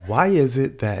Why is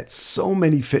it that so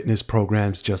many fitness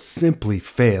programs just simply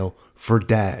fail for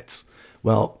dads?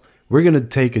 Well, we're going to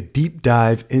take a deep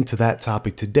dive into that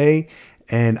topic today,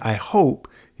 and I hope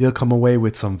you'll come away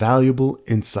with some valuable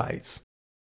insights.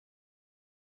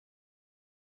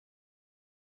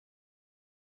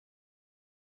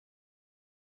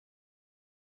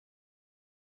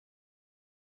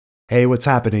 Hey, what's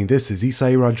happening? This is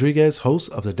Isai Rodriguez,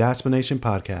 host of the Daspination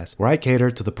Podcast, where I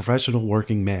cater to the professional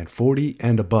working man, 40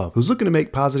 and above, who's looking to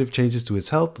make positive changes to his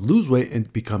health, lose weight,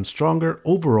 and become stronger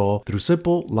overall through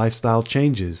simple lifestyle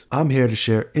changes. I'm here to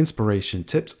share inspiration,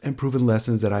 tips, and proven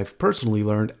lessons that I've personally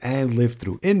learned and lived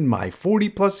through in my 40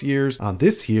 plus years on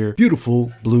this here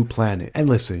beautiful blue planet. And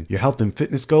listen, your health and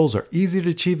fitness goals are easier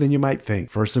to achieve than you might think.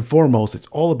 First and foremost, it's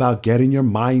all about getting your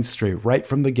mind straight right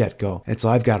from the get-go. And so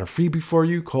I've got a freebie for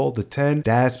you called the 10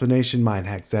 Daspination Mind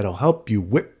Hacks that'll help you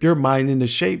whip your mind into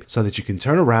shape so that you can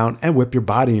turn around and whip your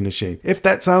body into shape. If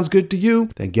that sounds good to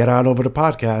you, then get on over to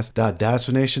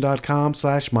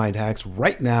podcast.daspination.com/mindhacks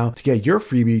right now to get your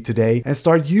freebie today and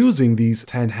start using these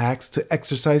 10 hacks to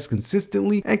exercise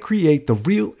consistently and create the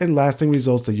real and lasting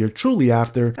results that you're truly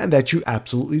after and that you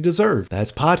absolutely deserve.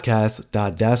 That's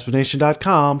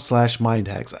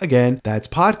podcast.daspination.com/mindhacks. Again, that's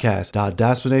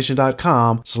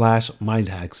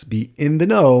podcast.daspination.com/mindhacks. Be in the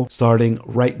know starting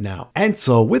right now. And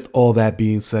so with all that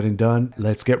being said and done,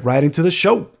 let's get right into the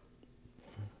show.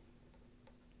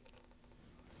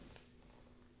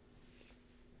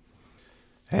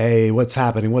 Hey, what's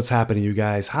happening? What's happening, you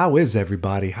guys? How is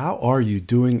everybody? How are you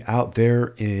doing out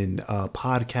there in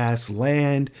podcast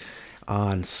land,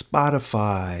 on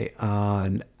Spotify,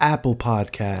 on Apple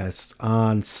Podcasts,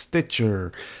 on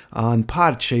Stitcher, on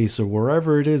Podchaser,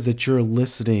 wherever it is that you're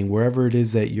listening, wherever it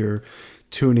is that you're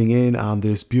tuning in on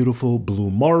this beautiful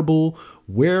blue marble?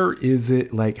 Where is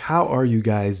it? Like, how are you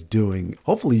guys doing?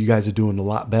 Hopefully you guys are doing a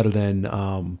lot better than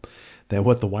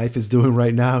what the wife is doing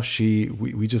right now.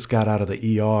 We just got out of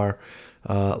the ER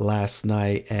last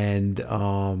night, and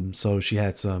so she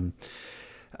had some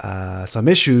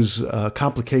issues,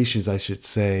 complications, I should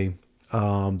say,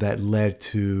 that led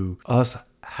to us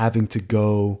having to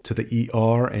go to the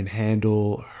ER and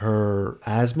handle her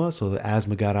asthma. So the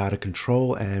asthma got out of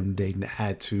control and they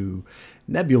had to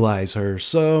nebulize her.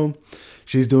 So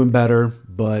she's doing better,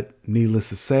 but needless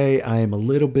to say, I am a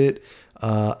little bit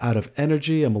out of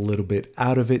energy. I'm a little bit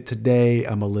out of it today.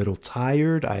 I'm a little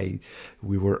tired.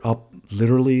 We were up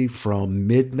literally from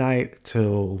midnight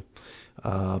till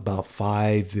about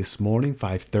 5 this morning.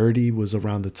 5:30 was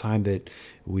around the time that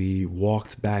we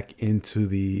walked back into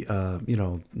the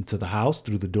into the house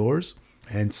through the doors.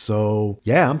 And so,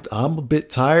 yeah, I'm a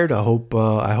bit tired. I hope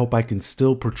I can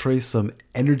still portray some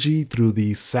energy through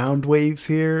these sound waves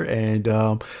here, and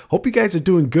hope you guys are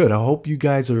doing good. I hope you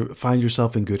guys find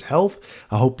yourself in good health.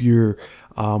 I hope your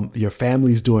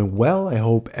family's doing well. I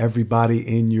hope everybody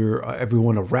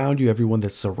everyone around you, everyone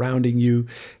that's surrounding you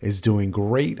is doing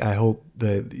great. I hope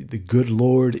the good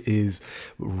Lord is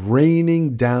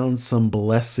raining down some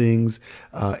blessings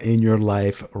in your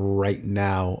life right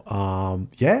now.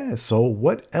 So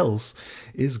what else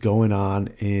is going on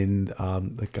in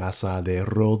the Casa de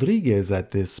Rodriguez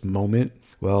at this moment?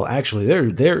 Well, actually,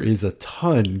 there is a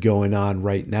ton going on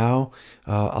right now.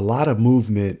 A lot of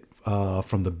movement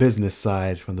from the business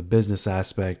side, from the business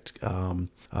aspect.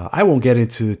 I won't get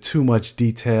into too much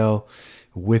detail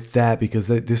with that because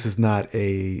this is not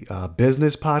a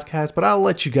business podcast, but I'll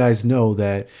let you guys know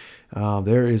that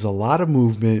there is a lot of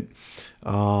movement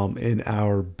in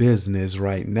our business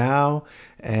right now.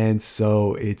 And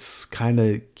so it's kind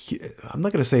of, I'm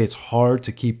not going to say it's hard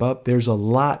to keep up. There's a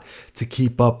lot to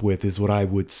keep up with is what I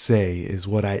would say, is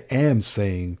what I am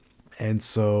saying. And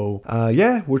so,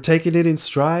 we're taking it in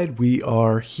stride. We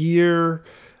are here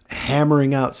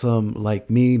hammering out some, like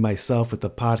myself with the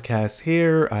podcast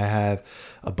here. I have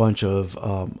a bunch of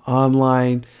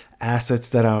online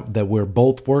assets that we're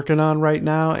both working on right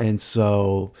now. And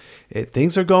so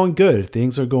things are going good.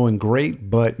 Things are going great.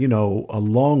 But,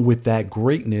 along with that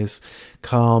greatness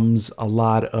comes a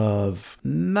lot of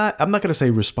I'm not going to say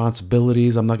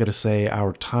responsibilities. I'm not going to say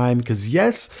our time, because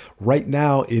yes, right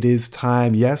now it is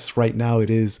time. Yes, right now it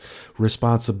is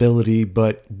responsibility,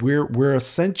 but we're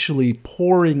essentially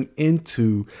pouring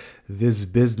into this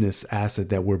business asset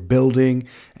that we're building.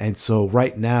 And so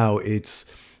right now it's,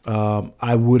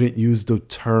 I wouldn't use the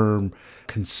term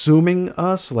consuming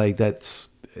us. Like that's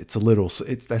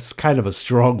kind of a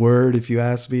strong word if you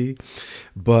ask me,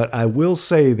 but I will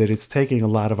say that it's taking a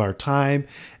lot of our time,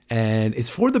 and it's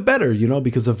for the better,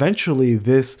 because eventually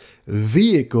this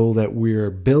vehicle that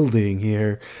we're building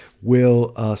here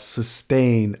will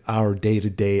sustain our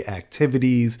day-to-day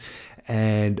activities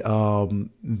And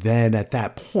then at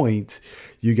that point,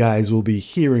 you guys will be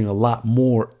hearing a lot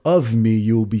more of me.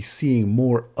 You'll be seeing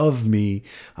more of me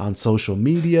on social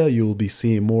media. You'll be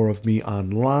seeing more of me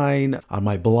online, on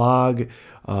my blog.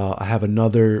 I have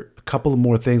another couple of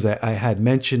more things I had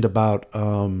mentioned about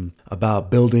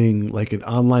building like an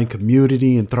online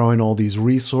community and throwing all these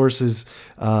resources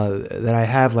that I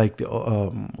have, like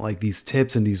these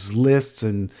tips and these lists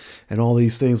and all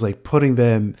these things, like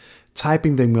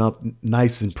typing them up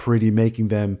nice and pretty, making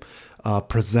them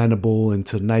presentable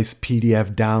into nice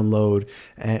PDF download,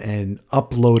 and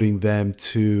uploading them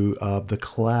to the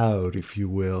cloud, if you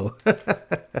will.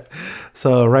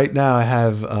 So right now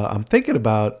I'm thinking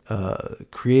about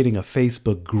creating a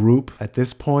Facebook group at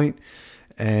this point.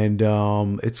 And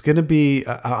it's going to be,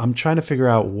 I'm trying to figure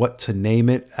out what to name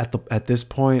it at this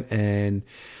point. And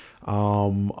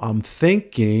I'm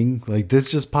thinking, like, this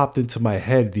just popped into my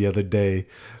head the other day,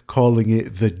 calling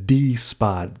it the D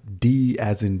Spot. D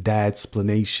as in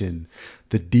dadsplanation.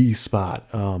 The D Spot.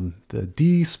 The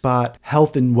D Spot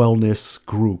Health and Wellness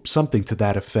Group, something to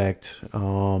that effect.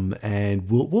 And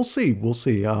we'll see. We'll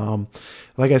see.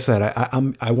 Like I said,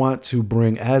 I want to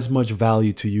bring as much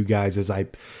value to you guys as I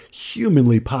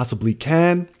humanly possibly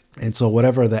can. And so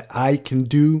whatever that I can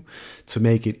do to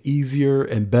make it easier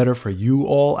and better for you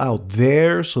all out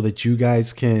there, so that you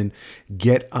guys can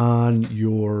get on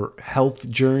your health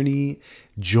journey,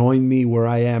 join me where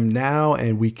I am now,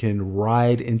 and we can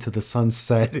ride into the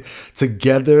sunset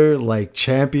together like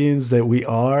champions that we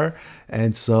are.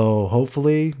 And so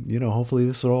hopefully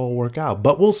this will all work out.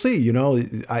 But we'll see.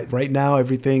 Right now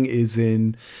everything is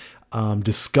in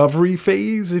discovery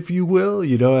phase, if you will,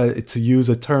 to use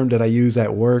a term that I use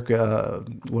at work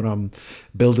when I'm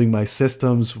building my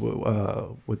systems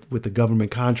with the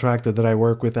government contractor that I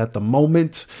work with at the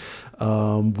moment.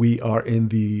 We are in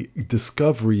the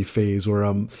discovery phase, where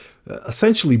I'm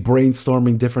essentially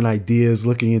brainstorming different ideas,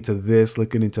 looking into this,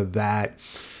 looking into that.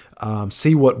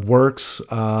 See what works,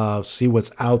 see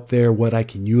what's out there, what I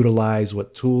can utilize,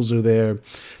 what tools are there,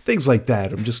 things like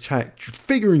that. I'm just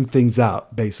figuring things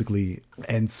out, basically.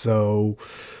 And so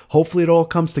hopefully it all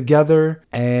comes together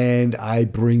and I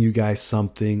bring you guys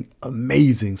something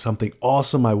amazing, something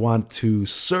awesome. I want to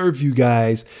serve you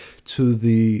guys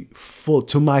to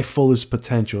my fullest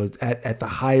potential, at the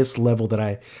highest level that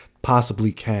I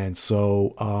possibly can.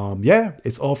 So yeah,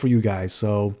 it's all for you guys.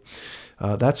 So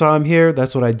that's why I'm here.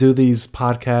 That's what I do, these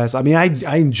podcasts. I mean,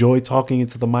 I enjoy talking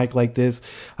into the mic like this.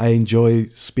 I enjoy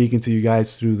speaking to you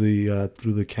guys through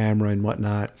the camera and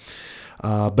whatnot.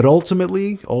 But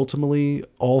ultimately,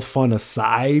 all fun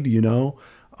aside,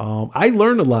 I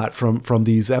learn a lot from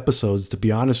these episodes, to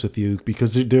be honest with you,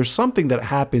 because there's something that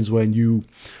happens when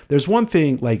there's one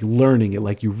thing like learning it,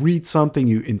 like you read something,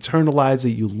 you internalize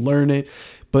it, you learn it,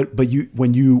 but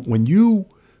when you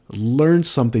learn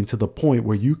something to the point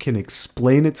where you can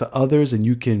explain it to others and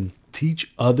you can teach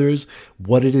others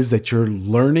what it is that you're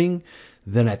learning,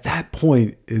 then at that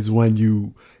point is when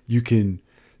you can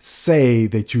say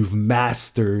that you've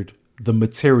mastered the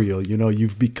material.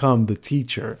 You've become the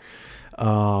teacher.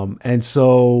 And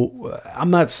so I'm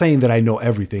not saying that I know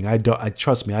everything.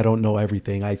 Trust me, I don't know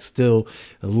everything. I still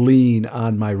lean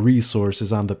on my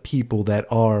resources, on the people that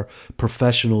are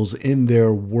professionals in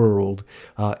their world,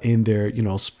 in their,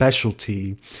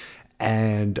 specialty.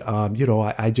 And,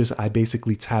 I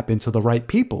basically tap into the right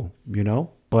people,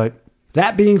 but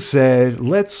that being said,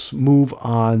 let's move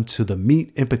on to the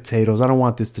meat and potatoes. I don't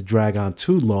want this to drag on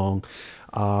too long.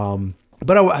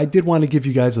 But I did want to give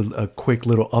you guys a quick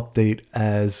little update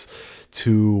as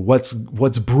to what's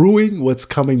brewing, what's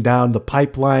coming down the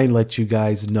pipeline, let you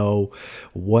guys know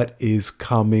what is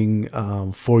coming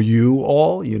for you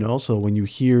all, So when you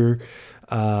hear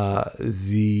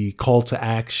the call to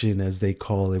action, as they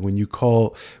call it, when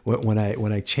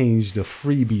I change the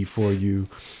freebie for you,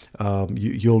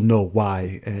 you'll know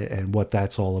why and what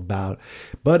that's all about.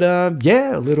 But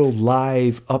yeah, a little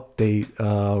live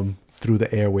update through the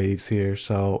airwaves here.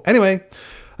 So anyway,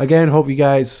 again, hope you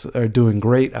guys are doing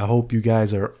great. I hope you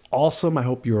guys are awesome. I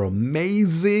hope you're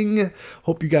amazing.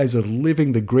 Hope you guys are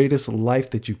living the greatest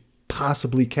life that you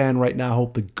possibly can right now.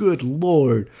 Hope the good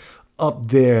Lord up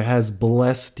there has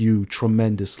blessed you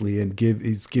tremendously and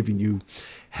is giving you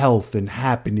health and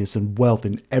happiness and wealth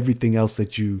and everything else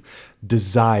that you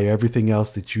desire, everything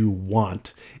else that you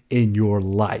want in your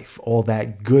life. All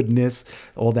that goodness,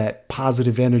 all that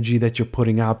positive energy that you're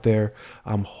putting out there.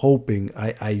 I'm hoping,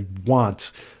 I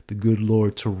want the good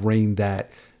Lord to rain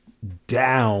that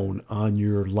down on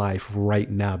your life right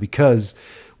now, because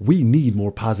we need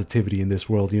more positivity in this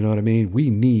world. You know what I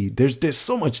mean? There's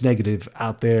so much negative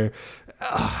out there.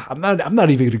 I'm not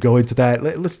even going to go into that.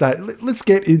 Let's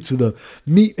get into the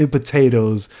meat and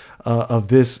potatoes of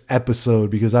this episode,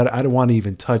 because I don't want to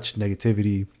even touch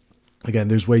negativity. Again,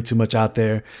 there's way too much out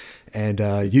there, and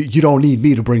you don't need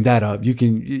me to bring that up. You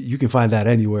can find that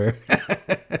anywhere.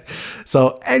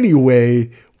 So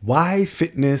anyway, why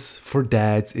fitness for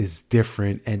dads is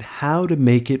different and how to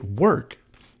make it work.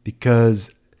 Because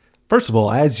first of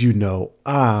all, as you know,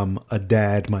 I'm a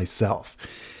dad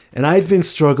myself, and I've been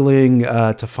struggling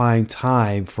to find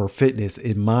time for fitness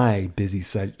in my busy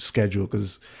schedule.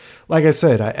 Because, like I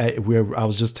said, I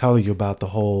was just telling you about the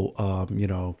whole,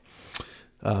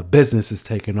 business is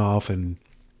taking off and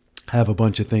have a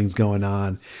bunch of things going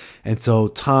on, and so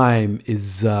time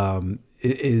is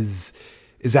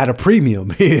at a premium,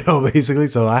 basically.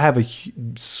 So I have a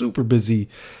super busy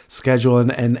schedule,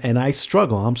 and I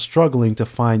struggle. I'm struggling to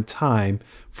find time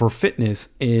for fitness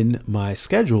in my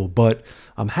schedule, but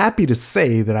I'm happy to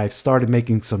say that I've started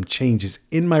making some changes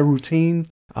in my routine,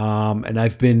 and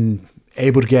I've been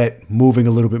able to get moving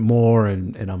a little bit more,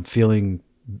 and I'm feeling,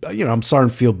 I'm starting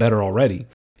to feel better already.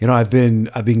 I've been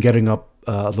getting up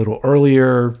a little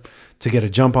earlier to get a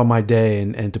jump on my day,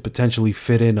 and to potentially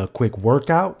fit in a quick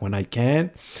workout when I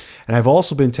can. And I've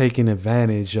also been taking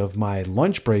advantage of my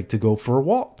lunch break to go for a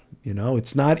walk.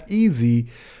 It's not easy,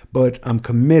 but I'm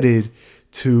committed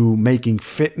to making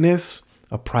fitness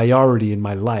a priority in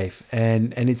my life.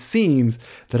 And it seems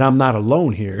that I'm not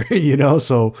alone here,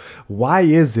 So why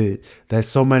is it that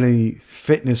so many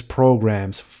fitness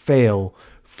programs fail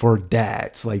for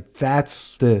dads? Like,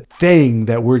 that's the thing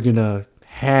that we're going to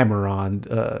hammer on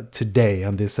today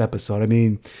on this episode. I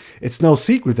mean, it's no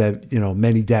secret that,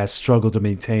 many dads struggle to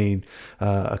maintain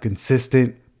a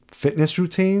consistent fitness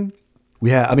routine. We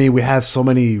have so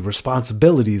many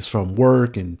responsibilities, from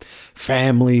work and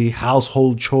family,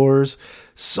 household chores,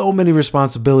 so many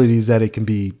responsibilities that it can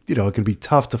be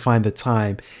tough to find the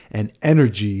time and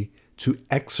energy to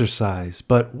exercise.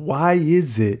 But why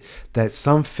is it that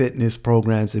some fitness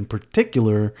programs in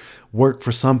particular work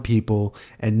for some people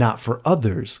and not for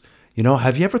others?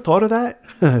 Have you ever thought of that?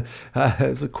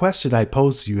 It's a question I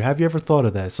pose to you. Have you ever thought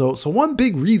of that? So one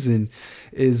big reason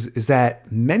is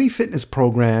that many fitness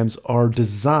programs are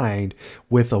designed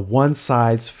with a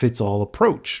one-size-fits-all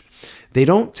approach. They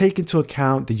don't take into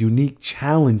account the unique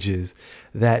challenges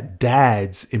that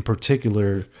dads in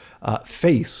particular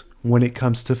face when it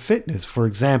comes to fitness. For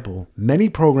example, many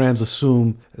programs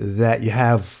assume that you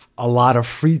have a lot of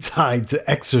free time to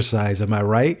exercise. Am I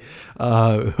right?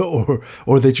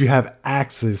 Or that you have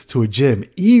access to a gym,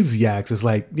 easy access,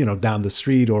 like, down the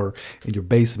street or in your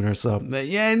basement or something.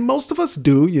 Yeah, and most of us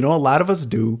do, a lot of us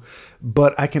do.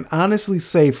 But I can honestly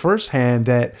say firsthand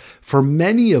that for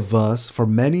many of us, for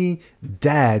many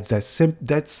dads,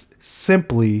 that's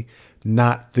simply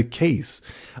not the case.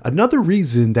 Another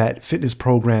reason that fitness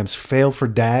programs fail for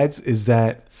dads is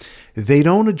that they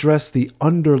don't address the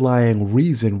underlying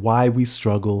reason why we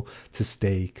struggle to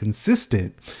stay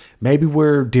consistent. Maybe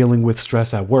we're dealing with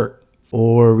stress at work,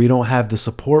 or we don't have the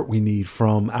support we need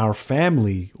from our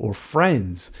family or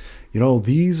friends.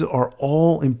 These are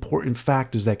all important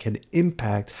factors that can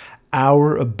impact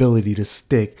our ability to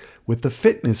stick with the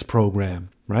fitness program,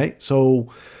 right? So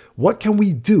what can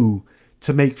we do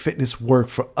to make fitness work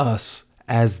for us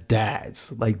as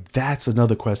dads? Like, that's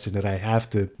another question that I have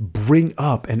to bring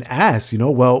up and ask.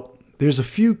 Well, there's a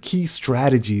few key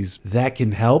strategies that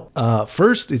can help.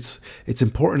 First, it's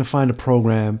important to find a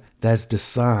program that's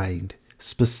designed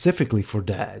specifically for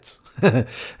dads.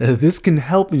 This can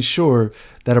help ensure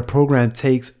that a program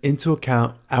takes into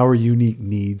account our unique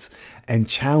needs and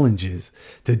challenges.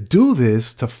 To do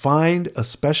this, to find a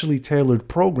specially tailored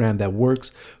program that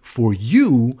works for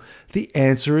you, the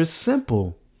answer is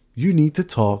simple. You need to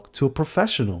talk to a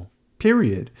professional,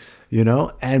 period.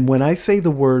 And when I say the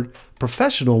word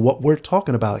professional, what we're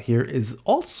talking about here is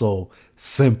also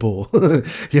simple.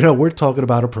 We're talking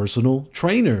about a personal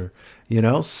trainer.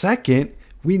 Second,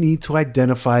 we need to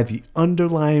identify the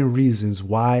underlying reasons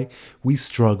why we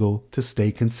struggle to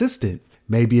stay consistent.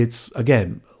 Maybe it's,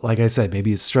 again, like I said,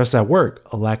 maybe it's stress at work,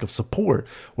 a lack of support,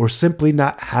 or simply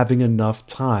not having enough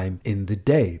time in the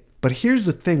day. But here's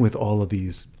the thing with all of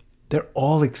these. They're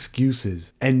all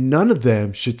excuses, and none of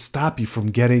them should stop you from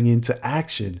getting into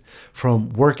action, from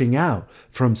working out,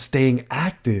 from staying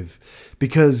active,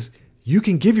 because you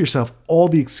can give yourself all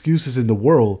the excuses in the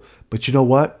world, but you know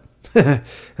what?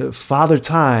 Father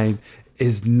Time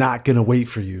is not going to wait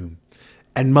for you.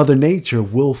 and Mother Nature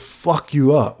will fuck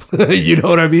you up. You know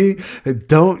what I mean?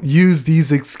 Don't use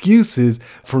these excuses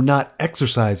for not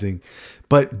exercising,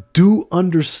 but do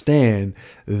understand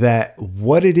that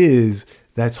what it is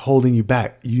that's holding you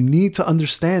back. You need to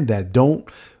understand that. Don't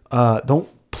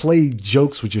play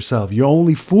jokes with yourself. You're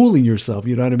only fooling yourself.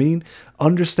 You know what I mean?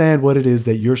 Understand what it is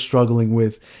that you're struggling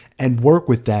with and work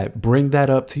with that. Bring that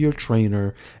up to your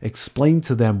trainer. Explain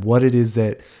to them what it is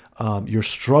that you're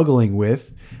struggling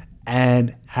with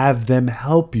and have them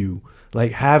help you.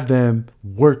 Like, have them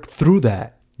work through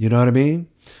that. You know what I mean?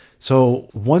 So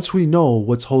once we know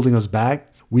what's holding us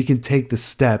back, we can take the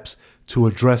steps to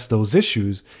address those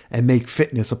issues and make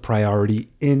fitness a priority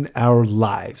in our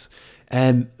lives.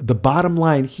 And the bottom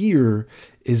line here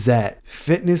is that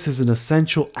fitness is an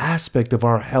essential aspect of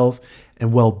our health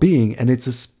and well-being. And it's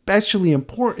especially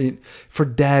important for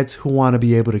dads who want to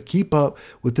be able to keep up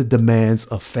with the demands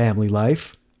of family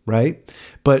life, right?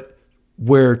 But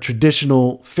where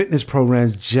traditional fitness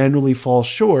programs generally fall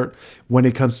short when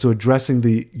it comes to addressing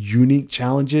the unique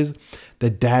challenges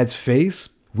that dads face,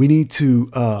 we need to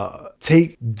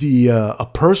take a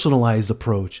personalized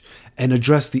approach and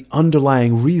address the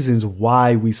underlying reasons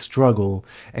why we struggle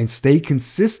and stay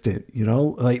consistent. You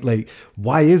know, like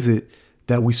why is it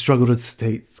that we struggle to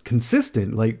stay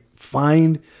consistent? Like,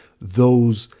 find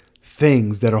those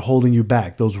things that are holding you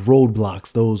back, those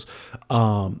roadblocks, those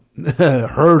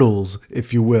hurdles,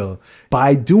 if you will.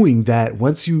 By doing that,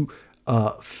 once you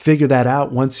figure that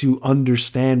out, once you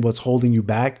understand what's holding you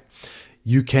back,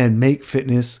 you can make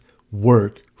fitness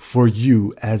work for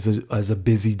you as a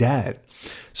busy dad.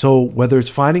 So whether it's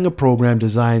finding a program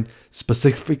designed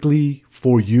specifically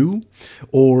for you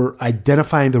or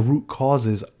identifying the root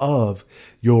causes of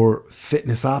your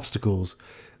fitness obstacles,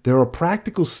 there are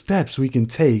practical steps we can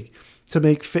take to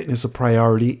make fitness a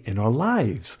priority in our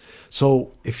lives.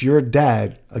 So if you're a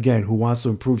dad, again, who wants to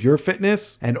improve your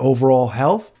fitness and overall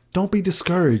health, don't be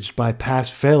discouraged by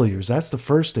past failures. That's the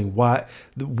first thing. Why?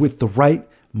 With the right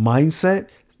mindset,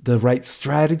 the right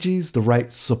strategies, the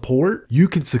right support, you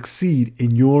can succeed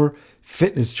in your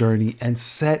fitness journey and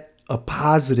set a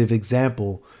positive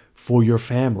example for your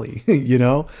family, you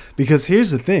know? Because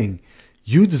here's the thing,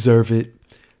 you deserve it,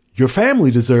 your family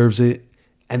deserves it,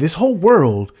 and this whole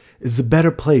world is a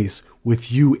better place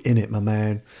with you in it, my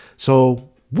man. So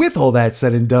with all that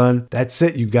said and done, that's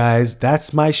it, you guys.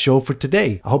 That's my show for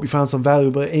today. I hope you found some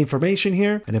valuable information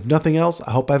here. And if nothing else,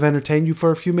 I hope I've entertained you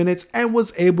for a few minutes and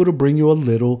was able to bring you a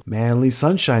little manly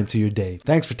sunshine to your day.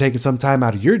 Thanks for taking some time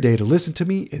out of your day to listen to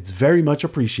me. It's very much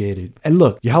appreciated. And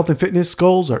look, your health and fitness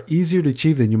goals are easier to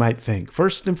achieve than you might think.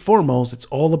 First and foremost, it's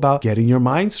all about getting your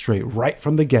mind straight right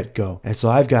from the get-go. And so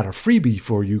I've got a freebie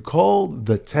for you called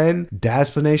the 10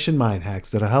 Daspination Mind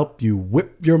Hacks that'll help you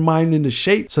whip your mind into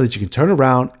shape so that you can turn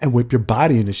around and whip your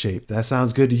body into shape. If that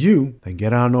sounds good to you, then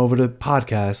get on over to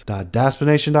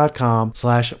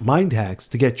podcast.daspination.com/mindhacks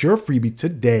to get your freebie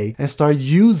today and start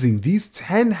using these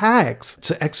 10 hacks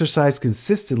to exercise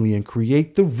consistently and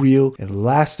create the real and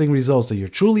lasting results that you're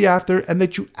truly after and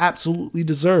that you absolutely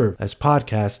deserve. That's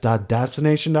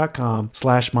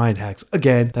podcast.daspination.com/mindhacks.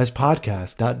 Again, that's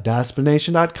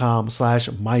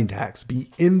podcast.daspination.com/mindhacks. Be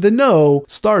in the know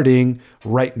starting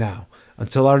right now.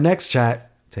 Until our next chat,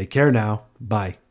 take care now. Bye.